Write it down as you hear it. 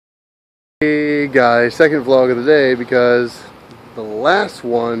Hey guys, second vlog of the day because the last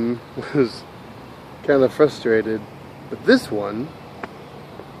one was kind of frustrated, but this one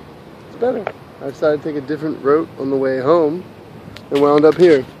is better. I decided to take a different route on the way home and wound up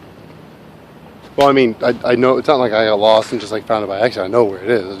here. Well, I mean, I know it's not like I got lost and just like found it by accident. I know where it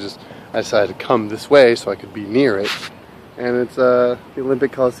is. I decided to come this way so I could be near it, and it's the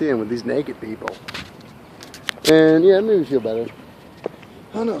Olympic Coliseum with these naked people. And yeah, it made me feel better.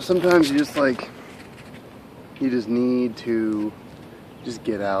 I don't know, sometimes you just need to just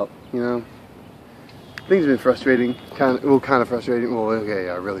get out, you know? Things have been frustrating, kind of frustrating, well, okay,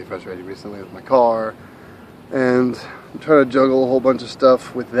 yeah, really frustrating recently with my car, and I'm trying to juggle a whole bunch of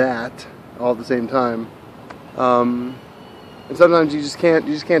stuff with that all at the same time, and sometimes you just can't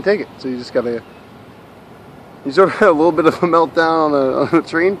take it, so you sort of have a little bit of a meltdown on a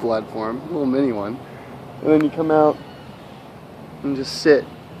train platform, a little mini one, and then you come out and just sit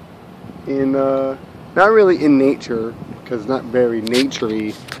in, not really in nature, because it's not very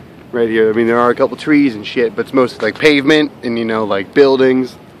nature-y right here. I mean, there are a couple trees and shit, but it's mostly like pavement and, you know, like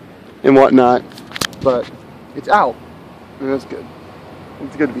buildings and whatnot, but it's out, and that's good.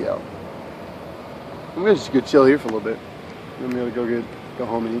 It's good to be out. I'm gonna just go chill here for a little bit, and I'm gonna go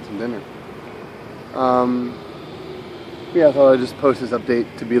home and eat some dinner. Yeah, I thought I'd just post this update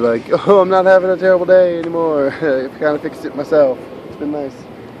to be like, oh, I'm not having a terrible day anymore. I kind of fixed it myself. It's been nice.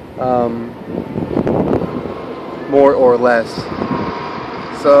 More or less.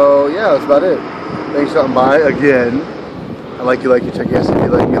 So, yeah, that's about it. Thanks for stopping by again. I like you check yes if you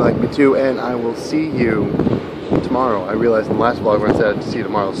like me too, and I will see you tomorrow. I realized in the last vlog when I said I'd see you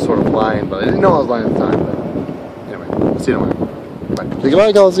tomorrow, I was sort of lying, but I didn't know I was lying at the time. But anyway, I'll see you tomorrow. Bye. Say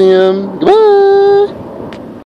goodbye, Coliseum. Goodbye!